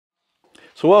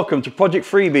So welcome to Project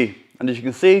Freebie, and as you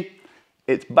can see,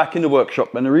 it's back in the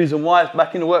workshop. And the reason why it's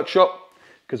back in the workshop,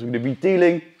 because we're going to be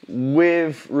dealing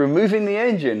with removing the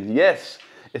engine. Yes,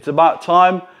 it's about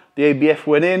time. The ABF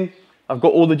went in. I've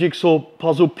got all the jigsaw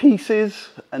puzzle pieces,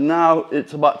 and now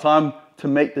it's about time to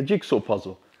make the jigsaw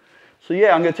puzzle. So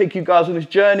yeah, I'm going to take you guys on this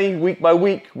journey week by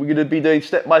week. We're going to be doing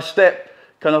step by step,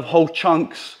 kind of whole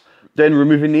chunks, then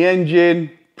removing the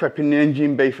engine, prepping the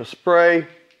engine bay for spray.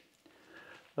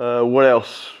 What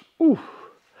else? Ooh.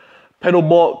 Pedal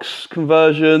box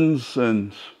conversions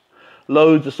and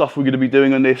loads of stuff we're going to be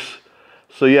doing on this.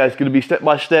 So yeah, it's going to be step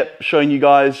by step showing you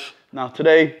guys. Now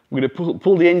today we're going to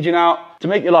pull the engine out. To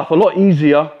make your life a lot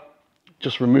easier,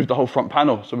 just remove the whole front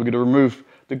panel. So we're going to remove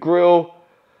the grille,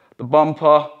 the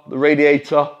bumper, the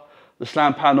radiator, the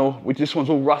slam panel, which this one's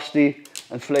all rusty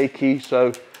and flaky.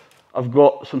 So I've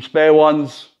got some spare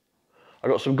ones.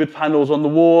 I've got some good panels on the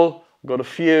wall. I've got a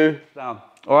few down.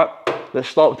 All right, let's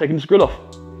start with taking this grill off.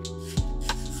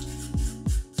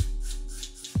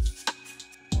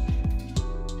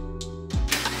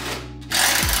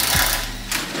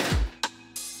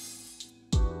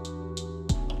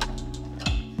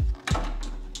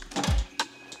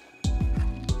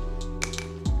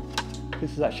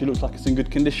 This actually looks like it's in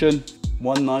good condition.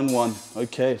 191,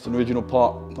 okay, it's an original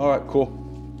part. All right, cool.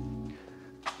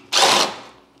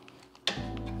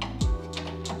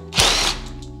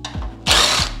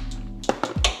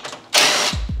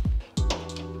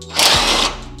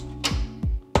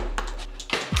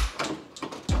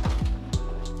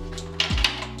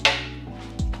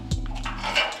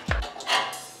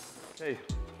 Okay,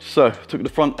 so took the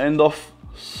front end off.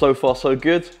 So far, so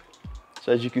good.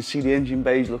 So as you can see, the engine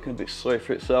bay is looking a bit sorry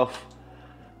for itself.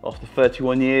 After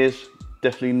 31 years,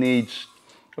 definitely needs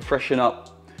a freshen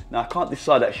up. Now I can't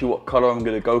decide actually what color I'm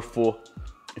going to go for.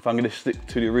 If I'm going to stick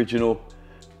to the original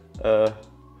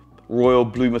royal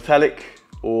blue metallic,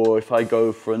 or if I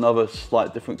go for another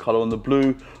slight different color on the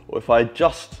blue, or if I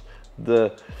adjust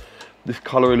this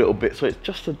color a little bit so it's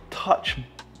just a touch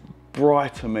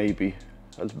brighter, maybe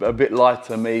a bit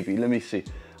lighter, maybe. Let me see.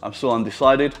 I'm still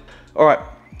undecided. All right.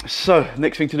 So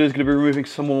next thing to do is going to be removing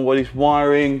some more of his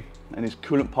wiring and his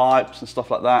coolant pipes and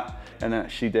stuff like that, and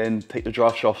actually then take the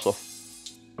drive shafts off.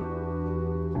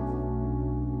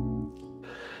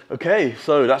 Okay,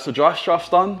 so that's the drive shafts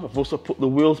done. I've also put the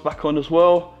wheels back on as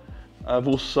well. I've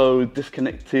also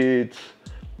disconnected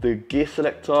the gear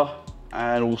selector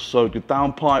and also the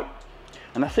downpipe,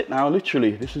 and that's it now.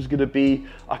 Literally, this is going to be,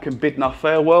 I can bid now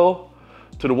farewell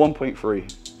to the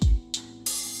 1.3.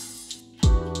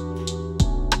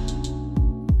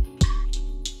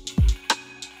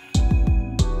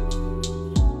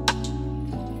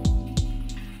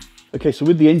 Okay, so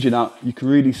with the engine out, you can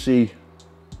really see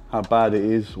how bad it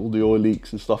is, all the oil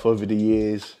leaks and stuff over the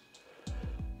years.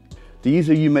 The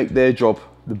easier you make their job,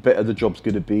 the better the job's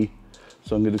gonna be.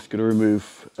 So I'm just gonna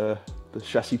remove the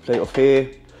chassis plate off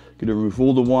here, gonna remove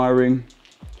all the wiring,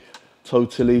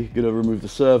 totally, gonna remove the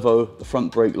servo, the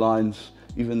front brake lines,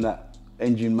 even that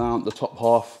engine mount, the top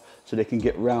half, so they can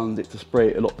get round it to spray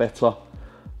it a lot better.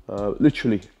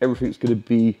 Literally, everything's gonna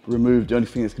be removed. The only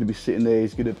thing that's gonna be sitting there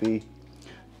is gonna be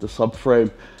the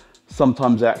subframe.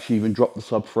 Sometimes I actually even drop the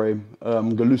subframe.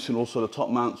 I'm going to loosen also the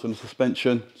top mounts on the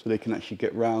suspension so they can actually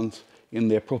get round in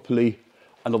there properly.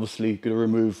 And obviously going to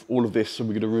remove all of this. So we're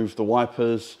going to remove the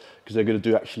wipers because they're going to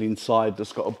do actually inside.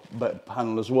 That's got a better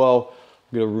panel as well.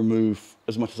 I'm going to remove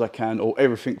as much as I can, or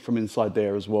everything from inside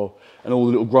there as well. And all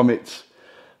the little grommets,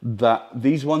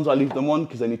 these ones I leave them on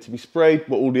because they need to be sprayed,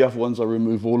 but all the other ones I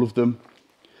remove all of them.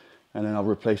 And then I'll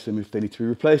replace them if they need to be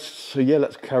replaced. So yeah,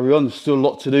 let's carry on. There's still a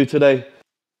lot to do today.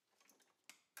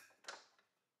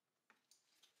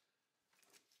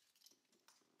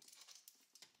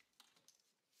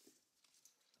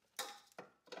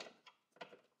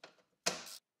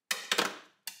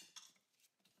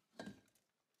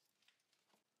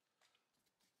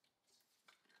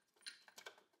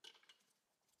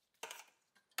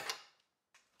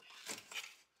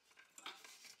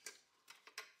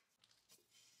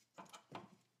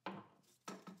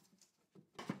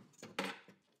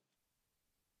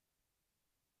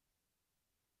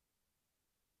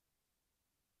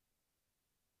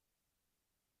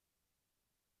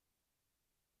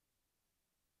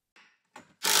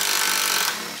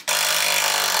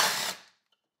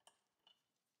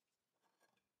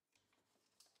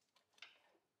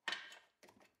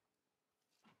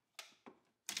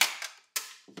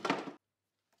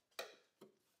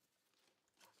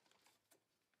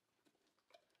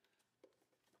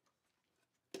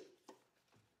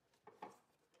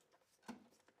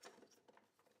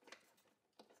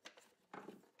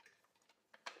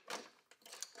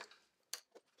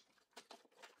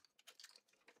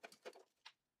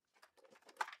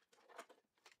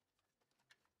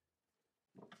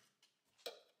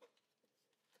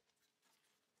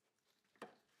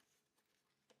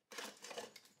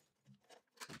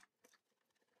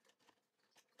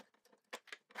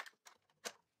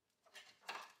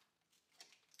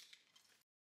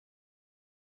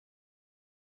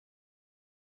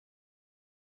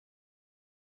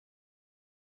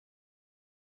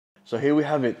 So here we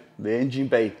have it, the engine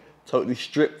bay, totally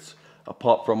stripped,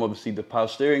 apart from obviously the power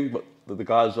steering, but the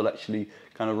guys will actually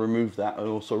kind of remove that and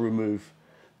also remove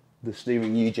the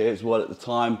steering UJ as well at the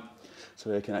time, so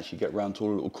they can actually get around to all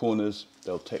the little corners.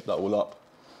 They'll tape that all up.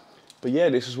 But yeah,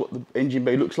 this is what the engine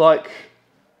bay looks like.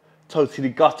 Totally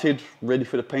gutted, ready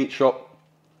for the paint shop.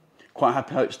 Quite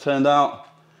happy how it's turned out.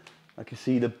 I can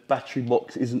see the battery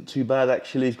box isn't too bad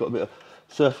actually. It's got a bit of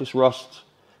surface rust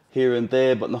here and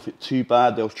there, but nothing too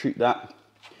bad. They'll treat that.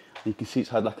 You can see it's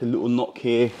had like a little knock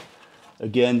here.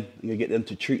 Again, I'm gonna get them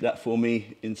to treat that for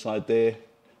me inside there.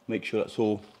 Make sure that's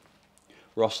all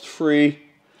rust free.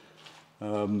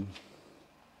 And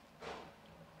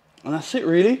that's it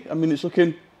really. I mean, it's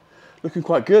looking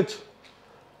quite good.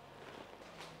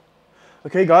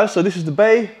 Okay guys, so this is the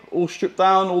bay, all stripped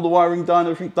down, all the wiring done,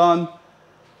 everything done.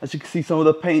 As you can see, some of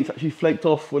the paint's actually flaked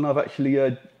off when I've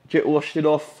actually jet washed it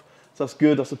off. So that's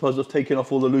good. I suppose I've taken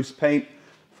off all the loose paint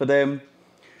for them.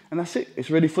 And that's it.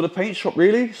 It's ready for the paint shop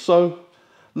really. So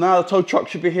now the tow truck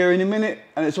should be here in a minute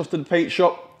and it's off to the paint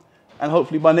shop. And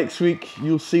hopefully by next week,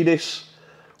 you'll see this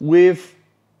with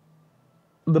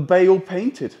the bay all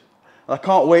painted. I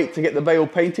can't wait to get the bay all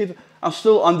painted. I'm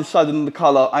still undecided on the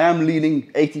color. I am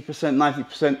leaning 80%,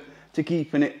 90% to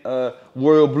keeping it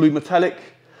royal blue metallic.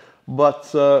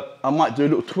 But I might do a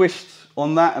little twist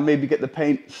on that and maybe get the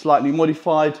paint slightly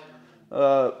modified.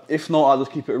 If not, I'll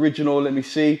just keep it original, let me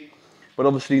see. But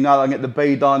obviously now that I get the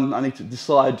bay done, I need to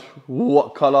decide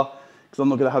what color, because I'm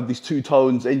not gonna have these two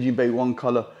tones, engine bay one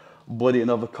color, body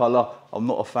another color. I'm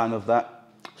not a fan of that,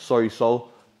 sorry soul.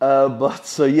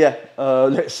 Yeah,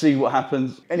 let's see what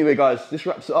happens. Anyway guys, this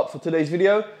wraps it up for today's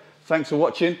video. Thanks for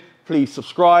watching. Please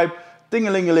subscribe,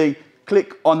 ding-a-ling-a-ling,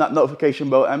 click on that notification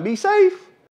bell and be safe.